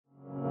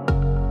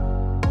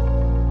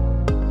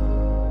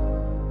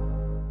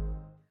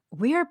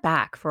We're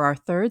back for our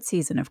third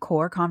season of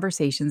Core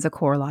Conversations, a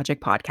CoreLogic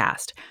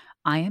podcast.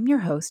 I am your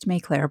host,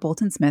 May-Claire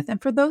Bolton-Smith,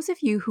 and for those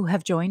of you who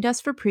have joined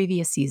us for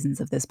previous seasons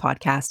of this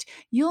podcast,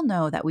 you'll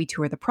know that we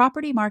tour the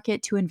property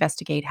market to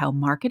investigate how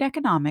market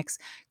economics,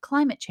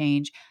 climate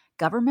change,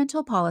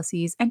 governmental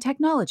policies, and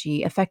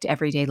technology affect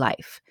everyday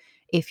life.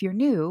 If you're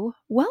new,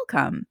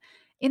 welcome.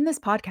 In this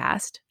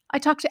podcast, I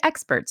talk to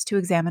experts to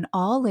examine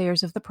all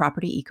layers of the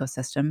property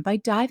ecosystem by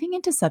diving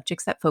into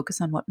subjects that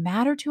focus on what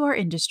matter to our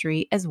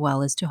industry as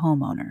well as to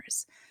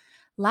homeowners.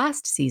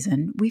 Last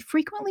season, we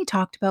frequently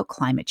talked about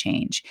climate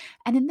change,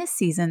 and in this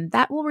season,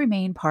 that will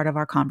remain part of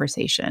our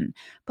conversation,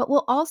 but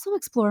we'll also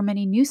explore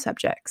many new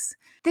subjects.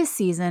 This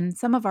season,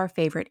 some of our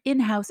favorite in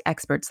house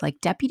experts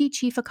like Deputy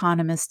Chief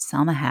Economist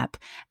Selma Hepp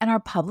and our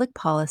Public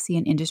Policy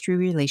and Industry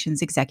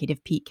Relations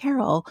Executive Pete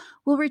Carroll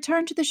will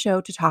return to the show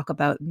to talk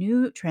about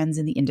new trends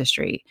in the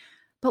industry.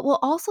 But we'll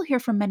also hear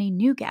from many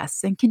new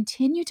guests and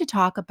continue to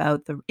talk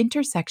about the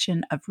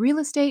intersection of real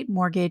estate,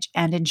 mortgage,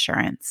 and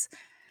insurance.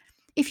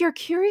 If you're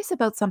curious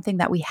about something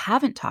that we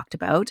haven't talked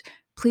about,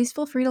 please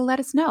feel free to let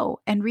us know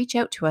and reach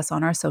out to us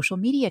on our social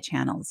media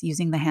channels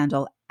using the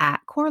handle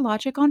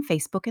 @CoreLogic on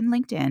Facebook and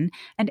LinkedIn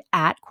and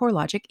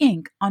 @CoreLogic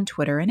Inc. on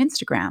Twitter and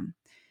Instagram.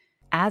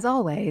 As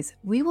always,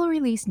 we will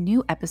release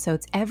new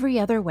episodes every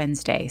other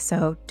Wednesday,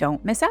 so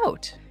don't miss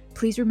out.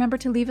 Please remember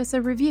to leave us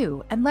a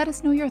review and let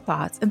us know your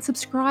thoughts and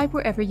subscribe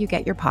wherever you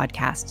get your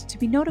podcasts to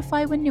be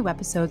notified when new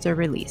episodes are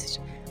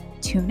released.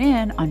 Tune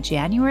in on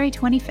January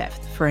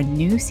 25th for a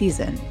new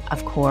season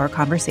of Core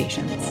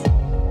Conversations.